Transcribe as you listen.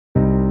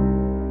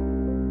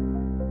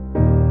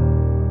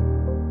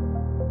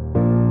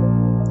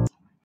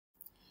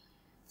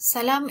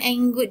Salam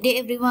and good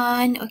day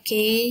everyone.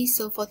 Okay,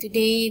 so for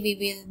today we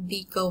will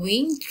be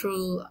going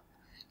through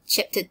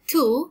chapter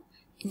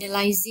 2,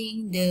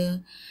 analyzing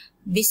the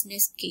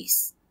business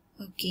case.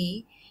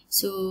 Okay,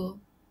 so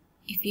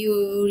if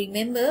you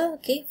remember,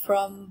 okay,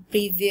 from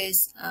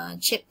previous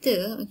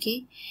chapter,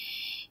 okay,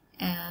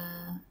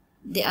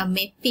 they are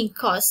mapping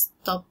cost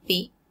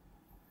topic,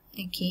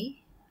 okay,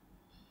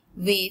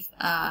 with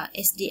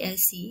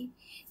SDLC.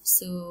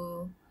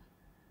 So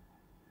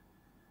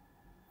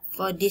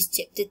for this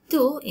chapter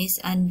 2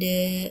 is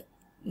under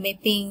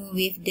mapping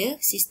with the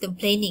system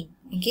planning.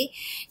 Okay,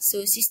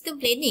 so system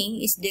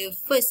planning is the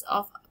first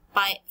of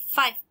 5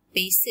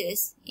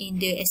 phases in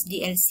the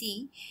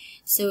SDLC.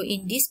 So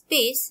in this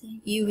phase,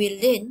 you will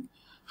learn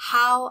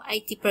how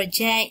IT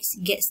projects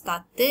get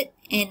started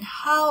and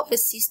how a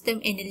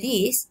system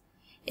analyst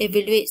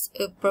evaluates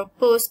a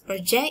proposed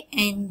project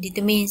and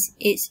determines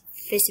its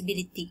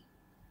feasibility.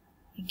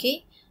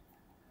 Okay,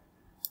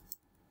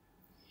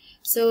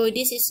 so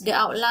this is the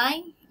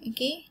outline,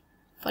 okay,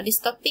 for this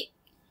topic.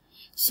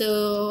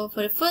 So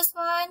for the first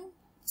one,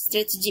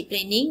 strategic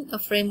planning, a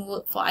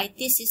framework for IT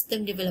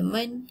system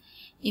development,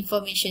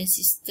 information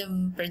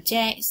system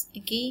projects,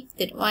 okay.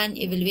 Third one,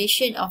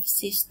 evaluation of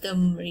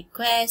system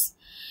requests.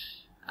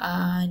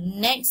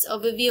 Next,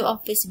 overview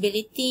of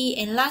feasibility,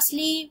 and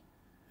lastly,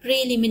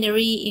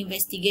 preliminary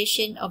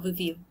investigation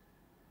overview.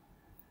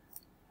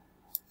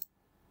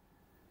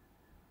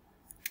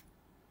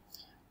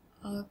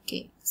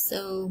 Okay,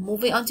 so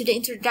moving on to the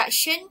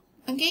introduction,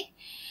 okay.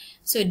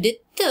 So the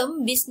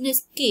term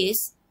business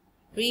case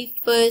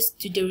refers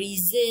to the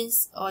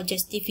reasons or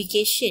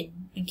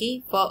justification,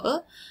 okay, for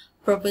a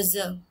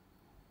proposal,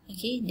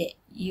 okay, that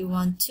you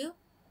want to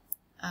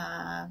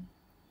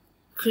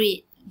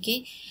create,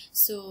 okay.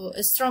 So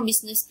a strong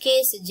business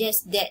case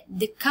suggests that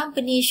the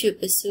company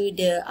should pursue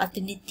the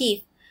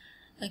alternative,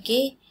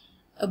 okay,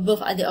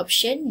 above other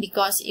option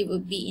because it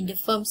would be in the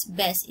firm's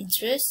best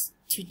interest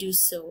to do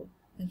so.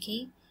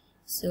 Okay,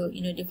 so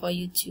in order for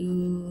you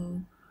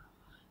to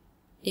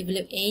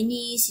develop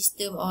any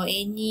system or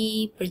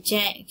any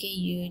project, okay,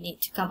 you need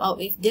to come out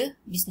with the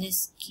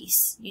business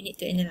case. You need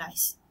to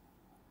analyze.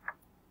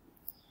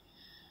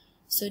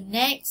 So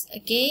next,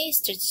 okay,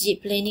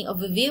 strategic planning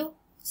overview.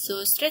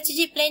 So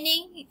strategic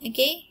planning,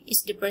 okay,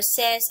 is the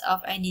process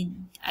of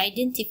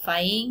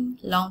identifying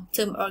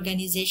long-term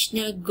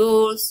organizational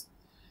goals,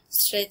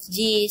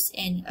 strategies,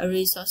 and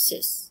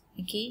resources.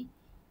 Okay.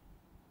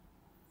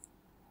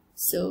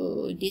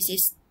 So this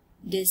is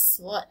the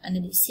SWOT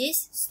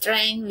analysis: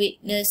 strength,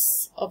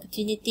 weakness,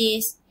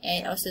 opportunities,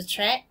 and also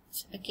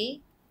threats.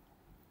 Okay.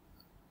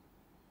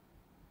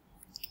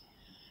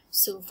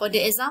 So for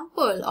the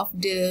example of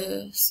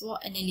the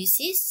SWOT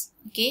analysis,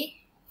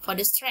 okay, for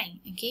the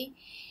strength, okay,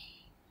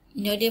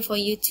 in order for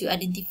you to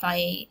identify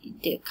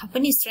the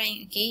company's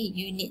strength, okay,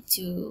 you need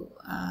to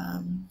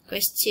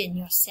question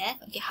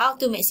yourself, okay, how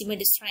to maximize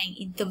the strength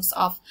in terms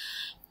of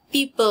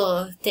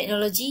people,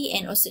 technology,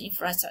 and also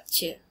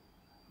infrastructure.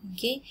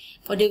 Okay,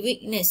 for the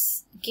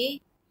weakness,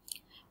 okay,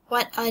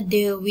 what are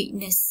the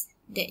weakness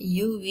that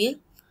you will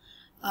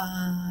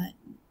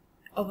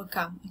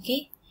overcome,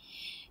 okay,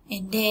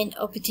 and then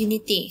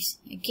opportunities,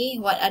 okay,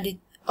 what are the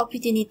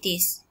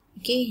opportunities,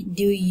 okay,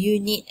 do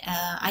you need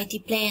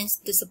IT plans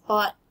to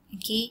support,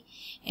 okay,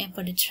 and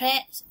for the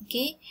threats,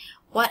 okay,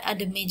 what are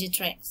the major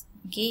threats,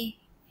 okay,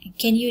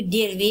 can you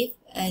deal with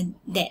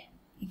that,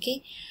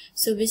 okay.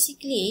 So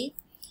basically,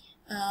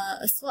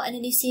 a SWOT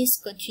analysis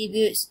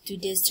contributes to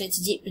the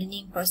strategic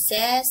planning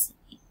process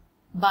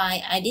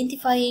by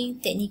identifying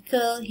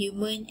technical,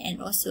 human,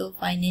 and also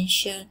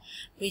financial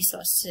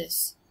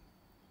resources.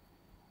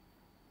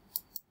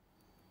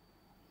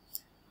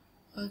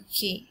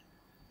 Okay.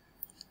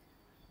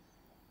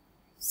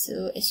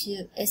 So as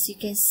you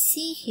can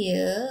see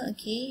here,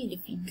 okay, the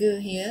figure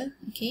here,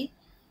 okay,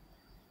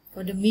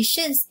 for the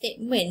mission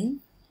statement,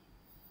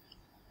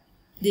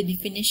 the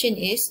definition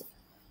is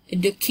a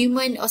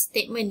document or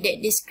statement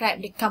that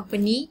describes the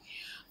company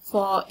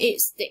for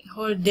its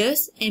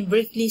stakeholders and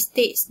briefly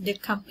states the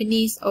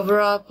company's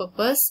overall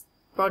purpose,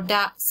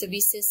 product,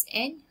 services,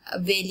 and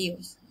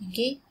values.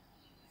 Okay,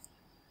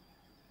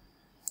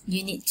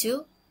 you need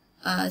to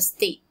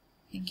state,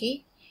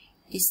 okay,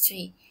 these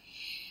three.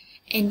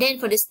 And then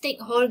for the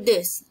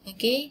stakeholders,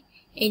 okay,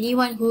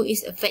 anyone who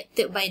is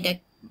affected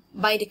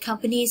by the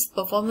company's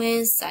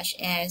performance, such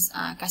as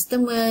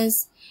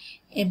customers,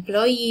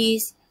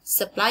 employees,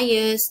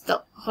 suppliers,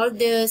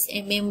 stockholders,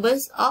 and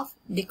members of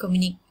the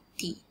community.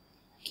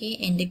 Okay,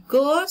 and the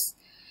goals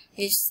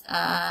is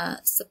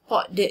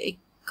support the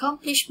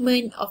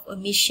accomplishment of a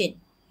mission.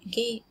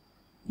 Okay,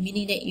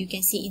 meaning that you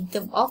can see in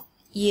terms of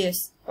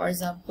years, for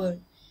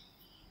example,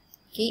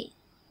 okay,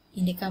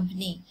 in the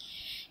company.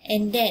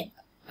 And then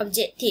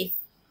objective.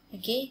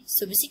 Okay,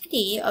 so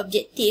basically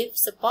objective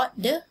support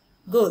the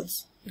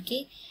goals.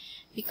 Okay,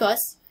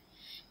 because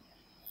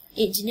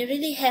it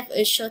generally have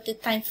a shorter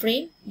time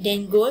frame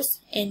than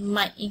goals and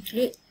might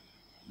include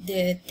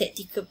the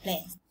tactical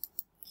plan.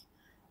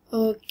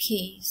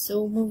 Okay,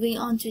 so moving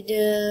on to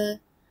the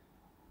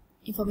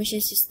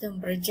information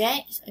system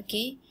projects.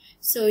 Okay,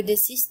 so the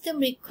system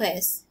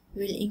request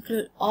will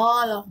include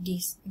all of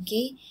this.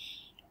 Okay,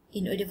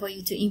 in order for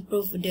you to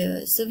improve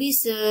the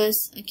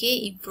services,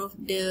 okay, improve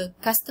the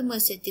customer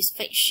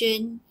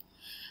satisfaction,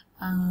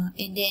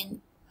 and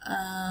then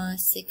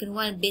second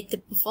one, better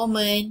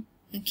performance.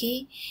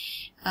 Okay,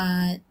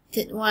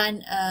 third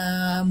one,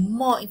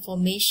 more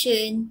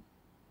information.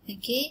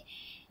 Okay,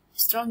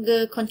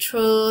 stronger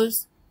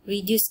controls,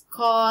 reduce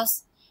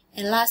costs,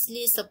 and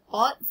lastly,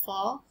 support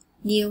for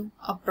new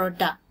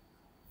product.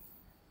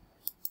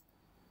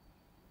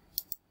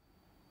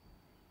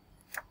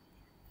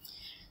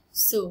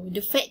 So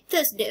the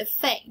factors that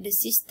affect the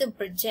system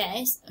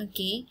projects,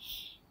 okay,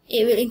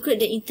 it will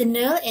include the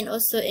internal and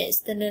also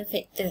external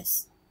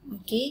factors,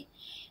 okay,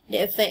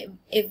 that affect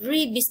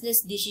every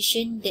business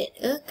decision that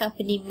a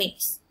company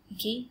makes.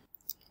 Okay,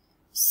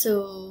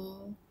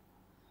 so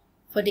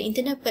for the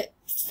internal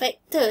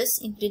factors,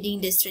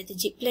 including the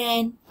strategic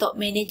plan, top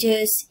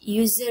managers,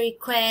 user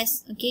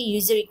requests, okay,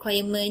 user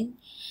requirement,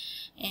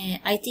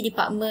 and IT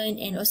department,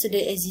 and also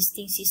the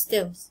existing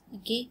systems.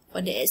 Okay,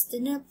 for the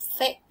external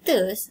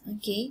factors,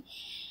 okay,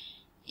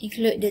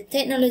 include the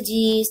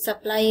technology,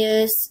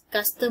 suppliers,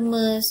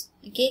 customers,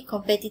 okay,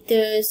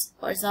 competitors,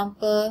 for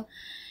example,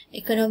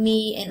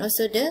 economy, and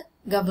also the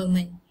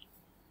government.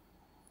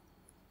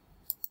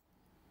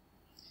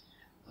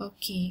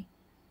 Okay,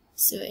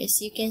 so as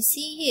you can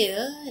see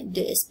here,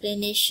 the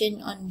explanation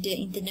on the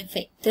internal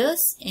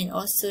factors and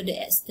also the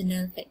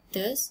external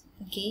factors.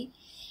 Okay,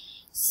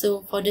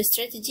 so for the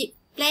strategic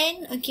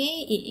plan,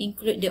 okay, it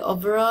include the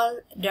overall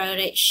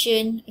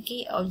direction,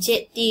 okay,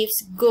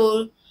 objectives,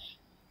 goal,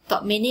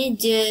 top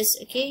managers,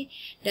 okay,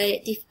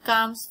 directive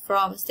comes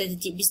from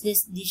strategic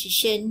business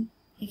decision,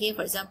 okay,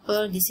 for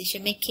example,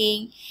 decision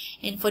making.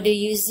 And for the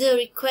user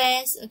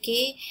request,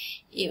 okay,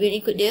 it will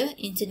include the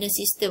internal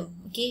system,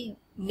 okay,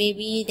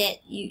 maybe that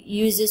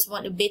users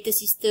want a better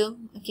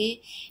system,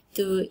 okay,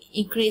 to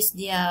increase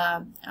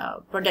their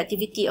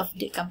productivity of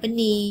the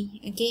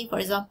company, okay, for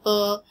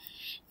example,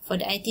 for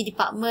the IT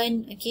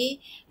department, okay,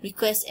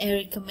 request and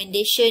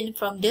recommendation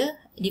from the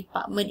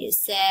department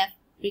itself,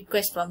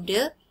 request from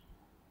the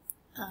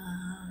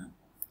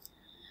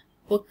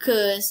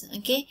workers,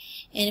 okay,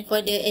 and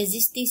for the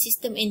existing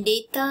system and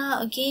data,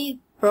 okay,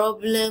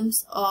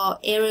 problems or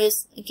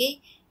errors,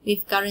 okay,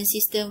 with current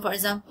system, for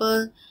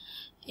example,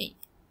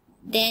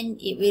 then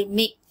it will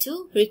make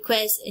to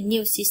request a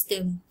new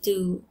system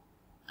to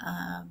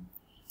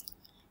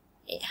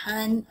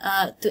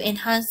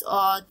enhance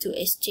or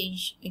to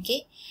exchange.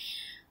 Okay,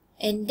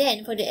 and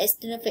then for the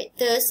external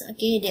factors,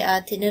 okay, there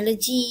are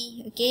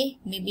technology, okay,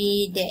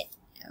 maybe that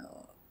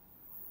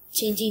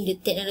changing the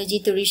technology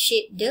to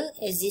reshape the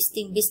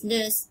existing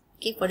business,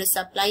 okay, for the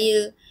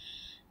supplier,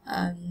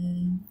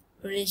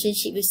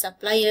 relationship with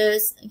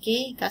suppliers,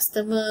 okay,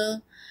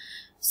 customer.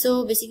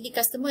 So basically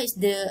customer is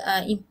the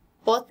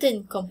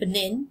important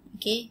component,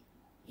 okay,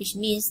 which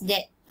means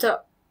that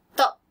top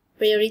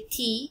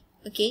priority,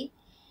 okay,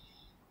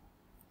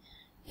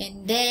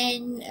 and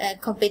then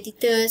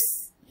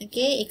competitors,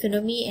 okay,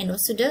 economy, and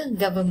also the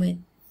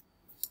government.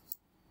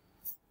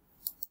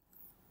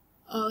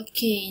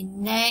 Okay,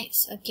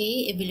 next,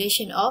 okay,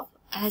 evaluation of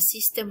a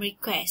system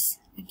request.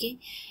 Okay,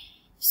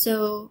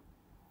 so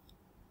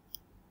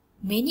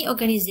many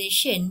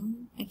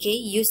organizations, okay,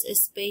 use a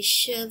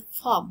special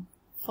form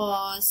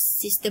for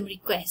system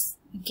requests.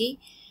 Okay,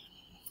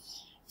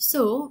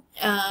 so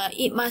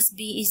it must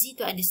be easy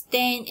to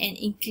understand and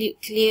include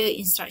clear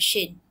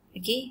instruction,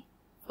 okay,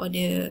 for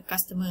the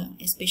customer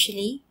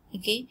especially,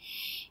 okay,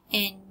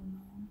 and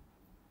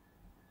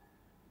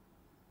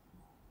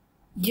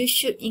you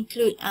should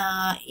include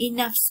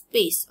enough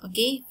space,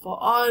 okay, for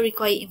all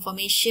required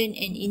information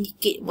and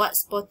indicate what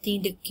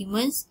supporting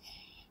documents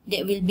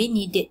that will be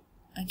needed,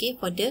 okay,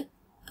 for the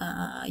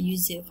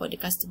user, for the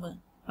customer.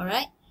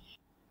 Alright,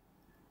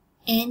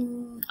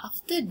 and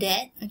after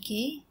that,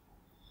 okay,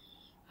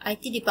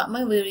 IT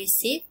department will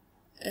receive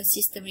a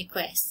system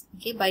request,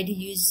 okay, by the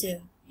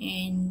user,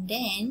 and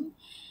then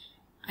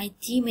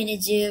IT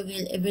manager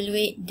will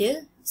evaluate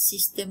the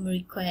system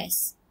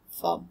request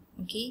form.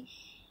 Okay,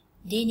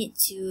 they need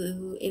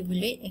to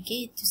evaluate,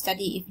 okay, to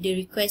study if the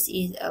request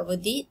is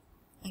worth it,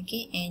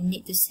 okay, and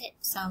need to set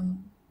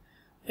some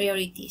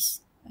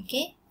priorities.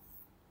 Okay,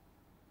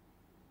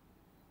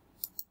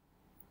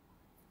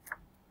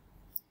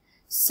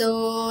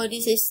 so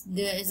this is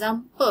the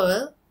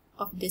example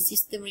of the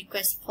system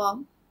request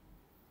form.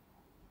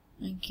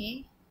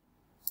 Okay,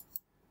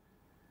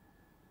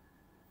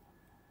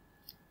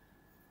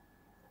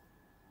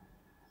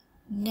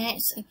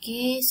 next,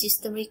 okay,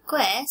 system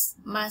request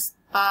must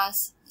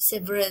pass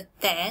several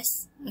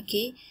tests.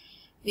 Okay,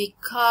 we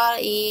call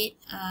it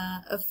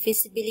a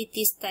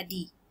feasibility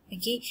study,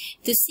 okay,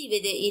 to see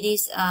whether it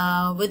is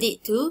worth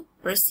it to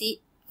proceed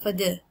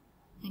further.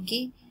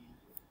 Okay,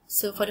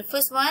 so for the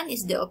first one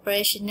is the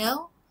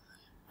operational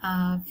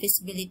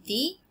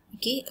feasibility.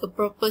 Okay, a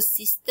proposed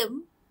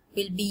system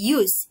will be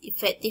used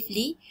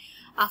effectively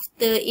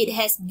after it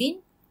has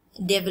been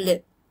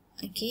developed.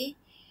 Okay,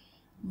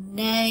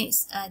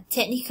 Next,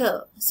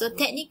 technical. So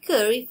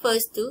technical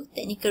refers to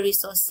technical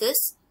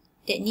resources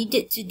that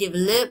needed to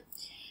develop,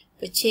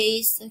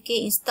 purchase,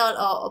 okay, install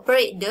or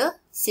operate the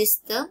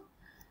system.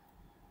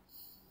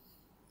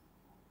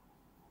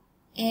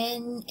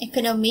 And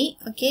economic,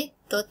 okay,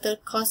 total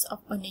cost of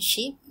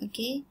ownership,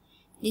 okay.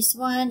 This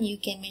one you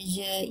can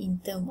measure in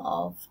terms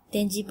of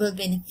tangible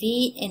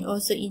benefit and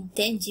also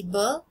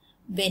intangible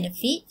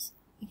benefits,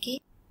 okay.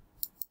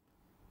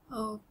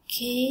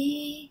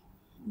 Okay,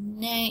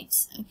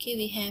 next, okay,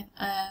 we have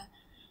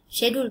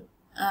schedule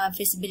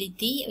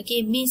feasibility,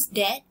 okay, means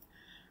that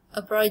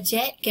a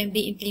project can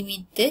be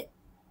implemented,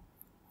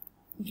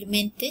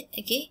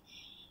 okay,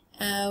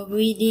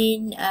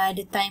 within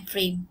the time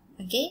frame,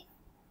 okay.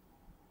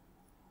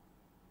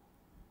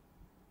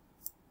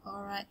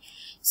 Alright,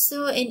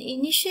 so an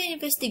initial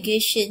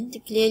investigation to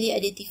clearly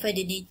identify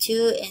the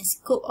nature and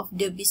scope of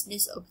the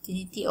business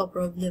opportunity or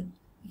problem.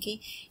 Okay,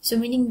 so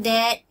meaning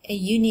that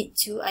you need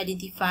to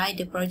identify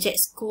the project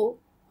scope,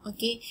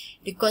 okay,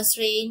 the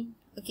constraint,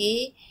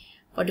 okay,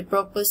 for the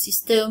proper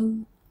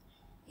system,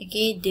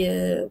 okay,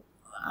 the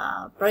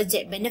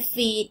project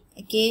benefit,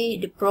 okay,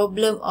 the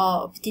problem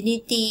or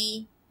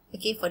opportunity,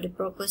 okay, for the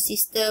proper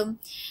system,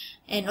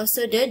 and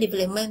also the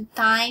development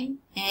time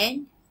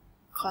and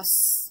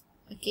cost,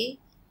 okay,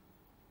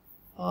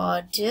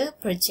 for the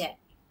project.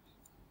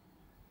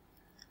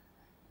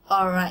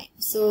 Alright,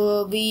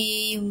 so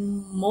we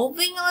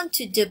moving on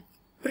to the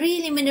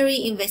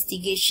preliminary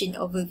investigation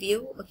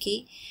overview,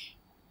 okay.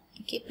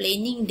 Okay,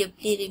 planning the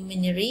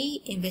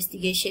preliminary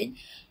investigation.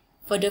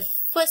 For the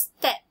first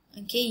step,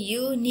 okay,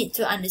 you need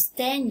to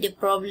understand the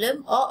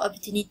problem or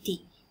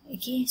opportunity,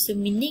 okay. So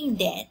meaning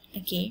that,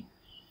 okay,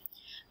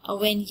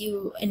 when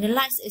you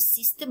analyze a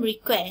system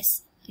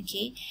request,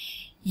 okay,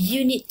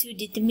 you need to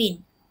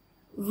determine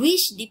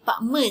which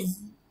departments,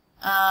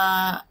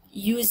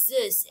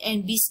 users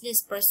and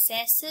business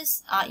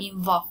processes are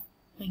involved,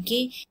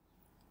 okay.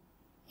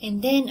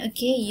 And then,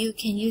 okay, you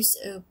can use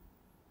a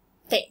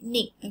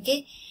technique,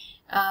 okay,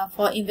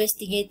 for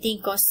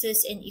investigating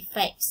causes and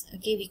effects,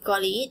 okay. We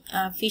call it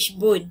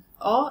fishbone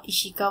or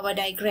Ishikawa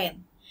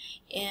diagram.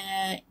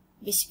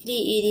 Basically,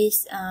 it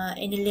is an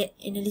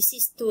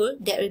analysis tool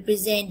that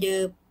represents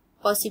the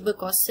possible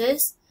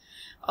causes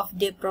of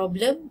the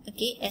problem,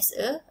 okay, as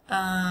a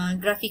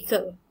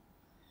graphical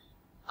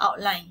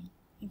outline,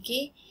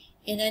 okay.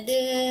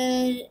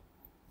 Another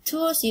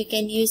tools you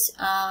can use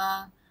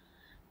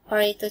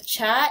Pareto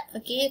chart,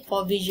 okay,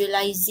 for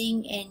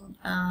visualizing and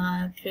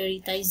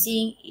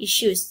prioritizing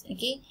issues,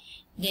 okay,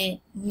 that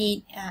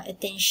need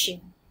attention.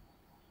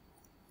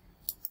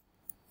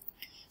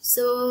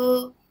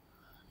 So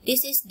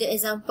this is the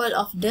example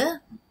of the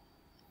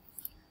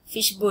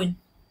fishbone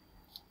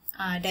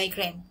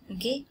diagram,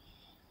 okay.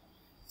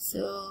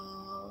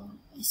 So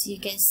as you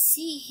can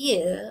see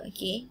here,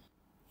 okay,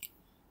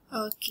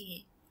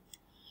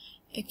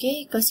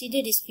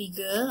 consider this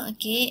figure,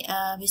 okay.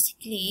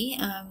 Basically,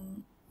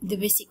 the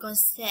basic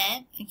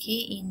concept, okay,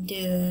 in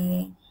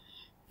the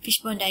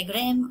fishbone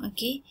diagram,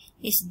 okay,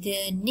 is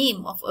the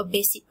name of a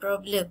basic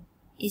problem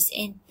is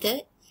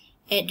entered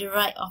at the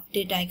right of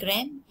the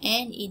diagram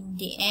and in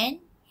the end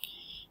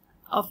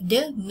of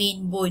the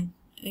main bone,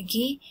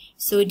 okay.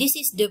 So this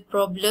is the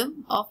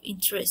problem of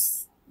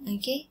interest,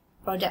 okay,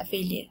 product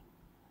failure.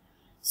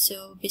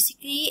 So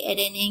basically, at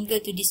an angle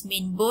to this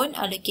main bone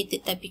are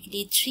located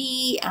typically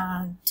 3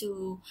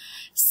 to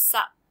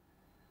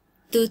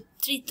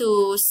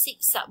 6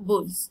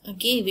 sub-bones,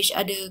 okay, which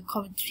are the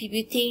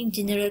contributing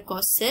general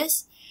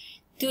causes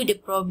to the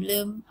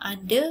problem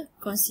under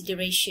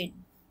consideration.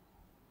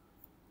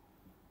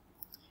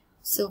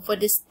 So for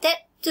the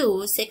step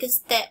 2, second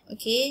step,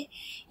 okay,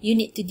 you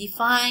need to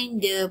define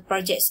the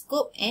project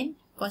scope and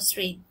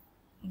constraint,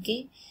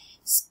 okay.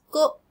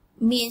 Scope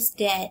means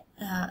that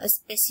a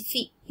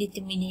specific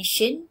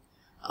determination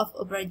of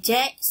a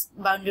project's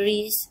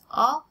boundaries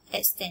or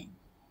extent,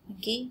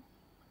 okay.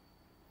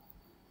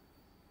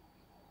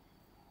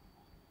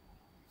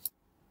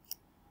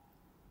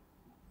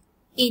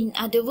 In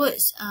other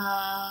words,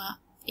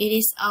 it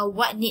is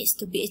what needs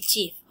to be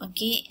achieved,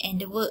 okay, and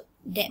the work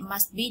that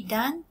must be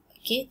done,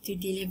 okay, to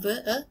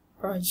deliver a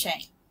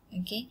project,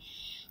 okay.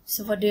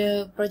 So for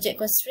the project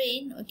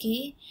constraint,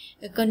 okay,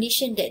 a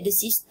condition that the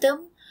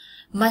system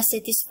must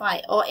satisfy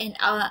or an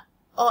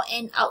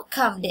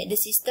outcome that the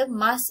system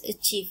must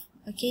achieve,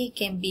 okay,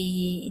 can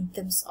be in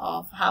terms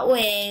of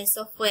hardware,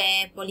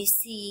 software,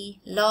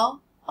 policy, law,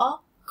 or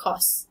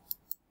cost.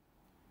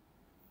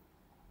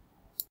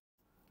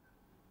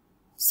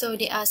 So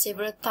there are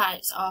several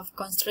types of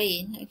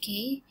constraint,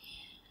 okay.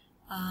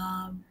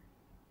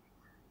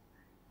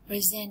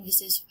 Present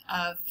versus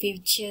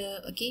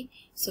future, okay.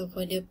 So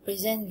for the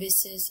present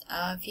versus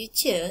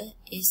future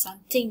is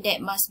something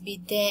that must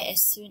be there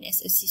as soon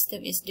as a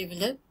system is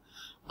developed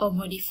or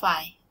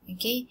modified,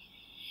 okay,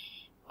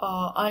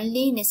 or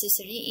only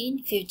necessary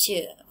in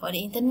future. For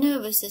the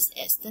internal versus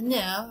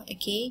external,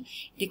 okay,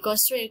 the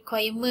constraint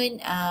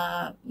requirement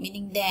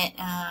meaning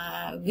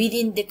that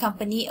within the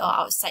company or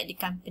outside the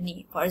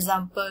company. For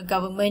example,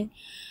 government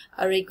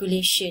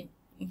regulation,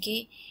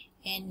 okay,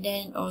 and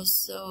then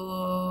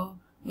also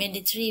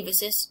mandatory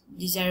versus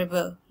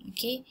desirable,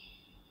 okay.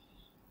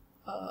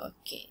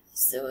 Okay,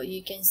 so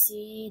you can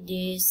see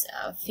this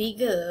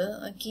figure,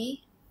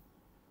 okay.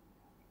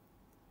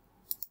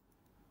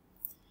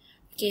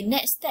 Okay,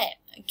 next step,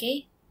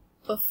 okay,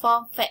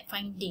 perform fact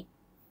finding,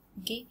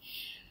 okay.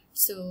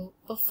 So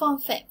perform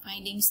fact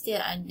finding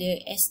still under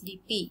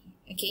SDP,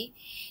 okay.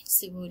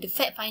 So the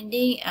fact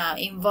finding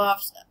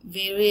involves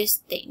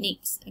various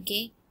techniques,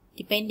 okay,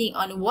 depending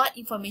on what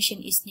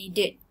information is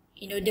needed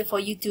in order for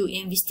you to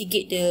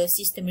investigate the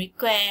system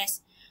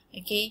request,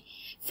 okay.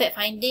 Fact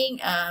finding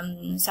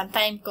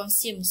sometimes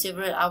consumes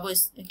several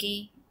hours,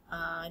 okay,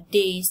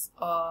 days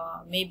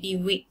or maybe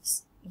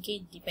weeks,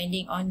 okay,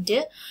 depending on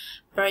the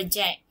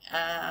project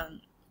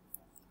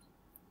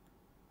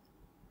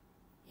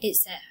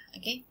itself,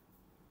 okay.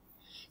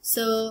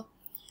 So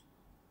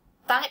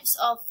types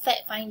of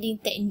fact finding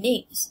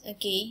techniques,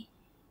 okay,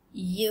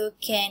 you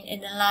can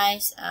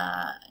analyze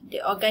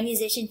the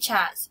organization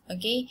charts,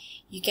 okay,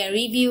 you can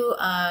review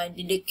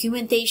the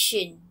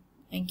documentation,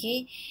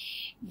 okay,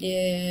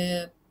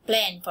 the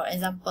plan, for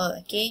example,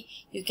 okay,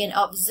 you can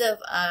observe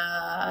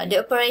the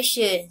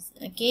operations,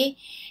 okay,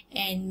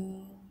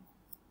 and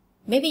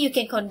maybe you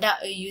can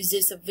conduct a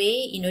user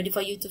survey in order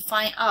for you to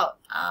find out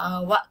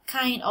what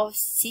kind of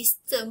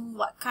system,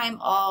 what kind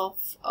of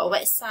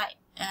website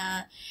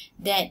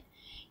that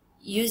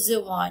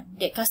user want,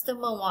 that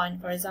customer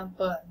want, for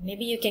example.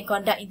 Maybe you can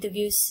conduct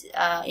interview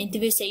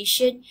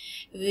session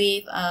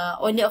with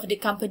owner of the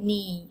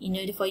company in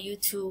order for you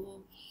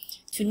to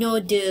know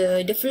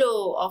the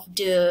flow of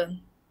the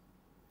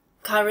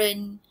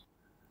current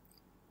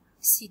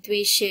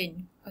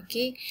situation,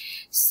 okay.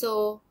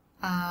 So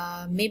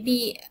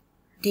maybe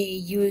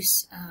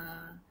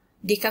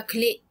they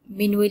calculate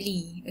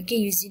manually, okay,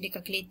 using the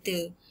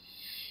calculator,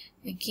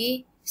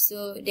 okay.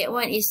 So that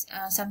one is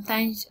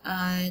sometimes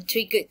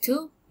triggered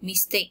to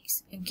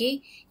mistakes,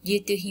 okay, due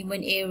to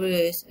human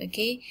errors,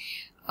 okay.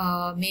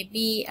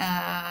 Maybe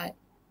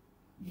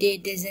they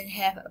doesn't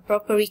have a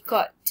proper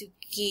record to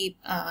keep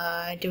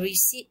the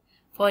receipt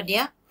for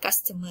their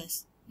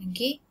customers,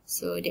 okay.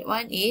 So that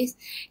one is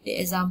the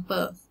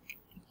example.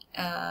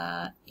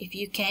 If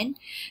you can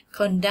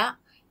conduct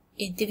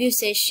interview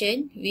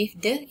session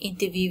with the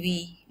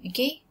interviewee,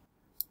 okay.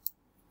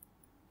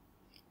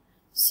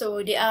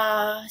 So there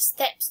are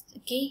steps,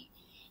 okay,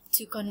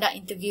 to conduct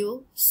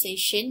interview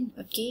session,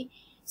 okay.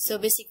 So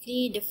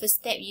basically the first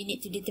step, you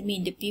need to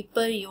determine the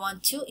people you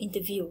want to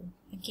interview,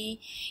 okay.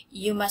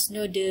 You must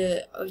know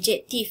the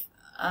objective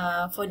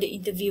for the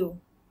interview,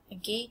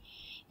 okay,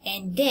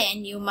 and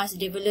then you must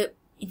develop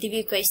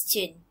interview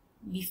question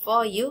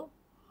before you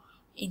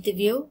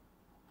interview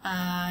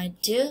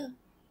the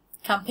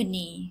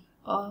company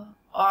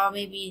or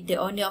maybe the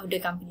owner of the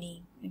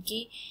company,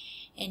 okay.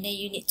 And then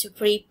you need to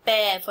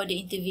prepare for the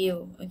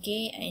interview,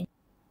 okay, and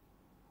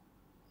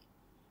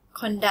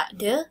conduct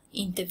the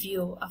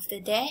interview. After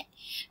that,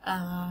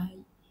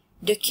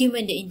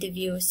 document the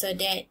interview so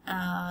that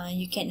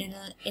you can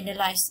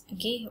analyze,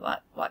 okay,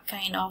 what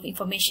kind of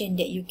information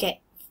that you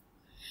get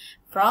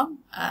from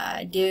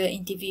the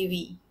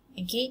interviewee,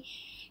 okay.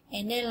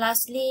 And then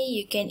lastly,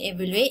 you can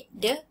evaluate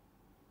the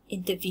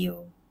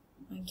interview,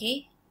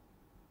 okay.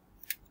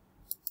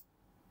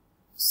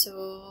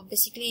 So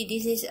basically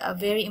this is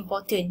very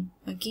important,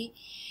 okay,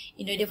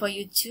 in order for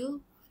you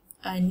to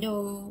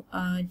know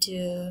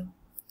the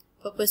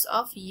purpose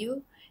of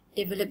you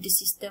develop the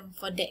system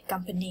for that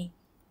company,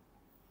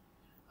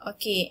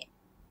 okay.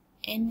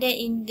 And then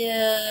in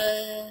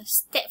the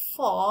step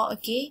 4,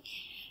 okay,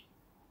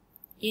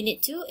 you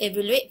need to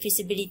evaluate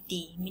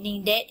feasibility,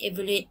 meaning that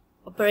evaluate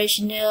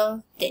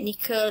operational,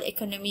 technical,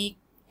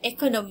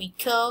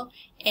 economical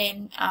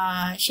and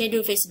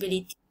schedule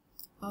feasibility.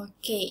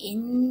 Okay,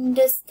 in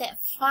the step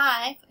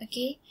 5,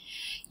 okay,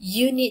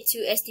 you need to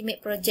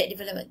estimate project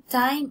development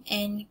time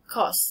and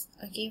cost,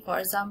 okay. For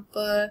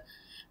example,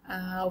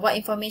 what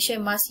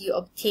information must you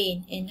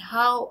obtain and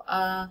how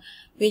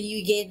will you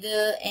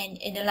gather and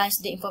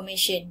analyze the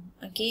information,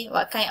 okay.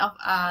 What kind of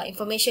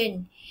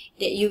information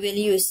that you will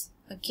use,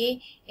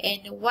 okay,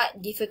 and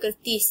what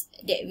difficulties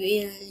that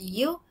will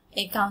you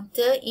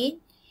encounter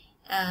in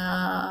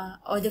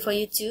order for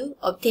you to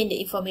obtain the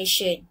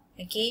information,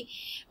 okay.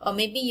 Or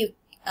maybe you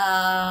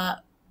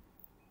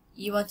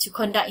want to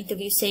conduct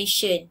interview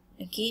session,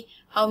 okay,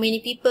 how many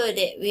people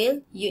that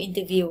will you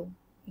interview,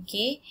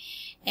 okay.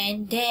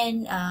 And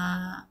then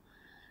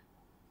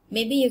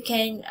maybe you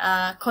can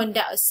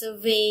conduct a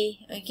survey,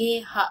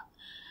 okay,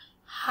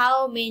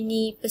 how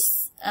many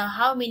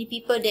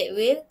people that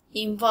will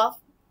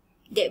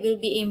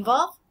be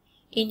involved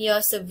in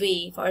your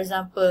survey. For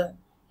example,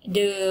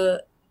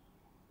 the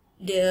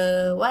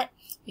what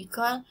we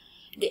call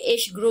the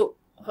age group,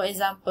 for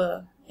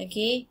example,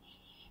 okay.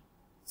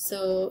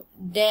 So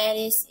that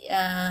is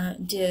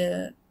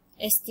the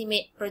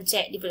estimate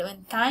project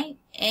development time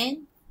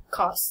and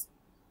cost.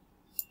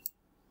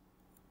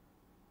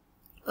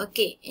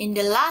 Okay, in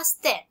the last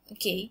step,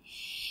 okay,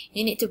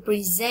 you need to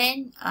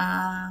present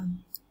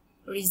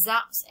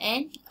results,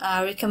 and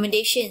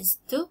recommendations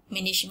to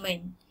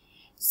management.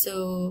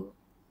 So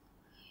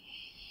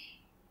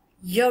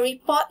your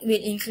report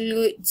will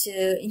include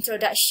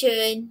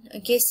introduction,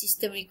 okay,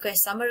 system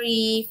request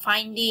summary,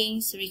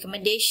 findings,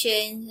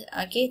 recommendations,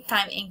 okay,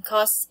 time and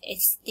cost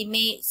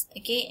estimates,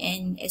 okay,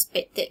 and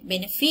expected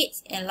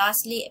benefits, and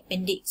lastly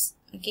appendix,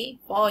 okay,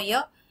 for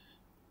your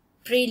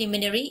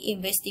preliminary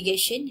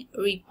investigation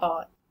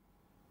report.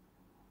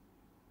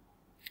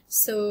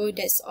 So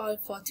that's all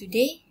for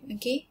today,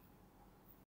 okay.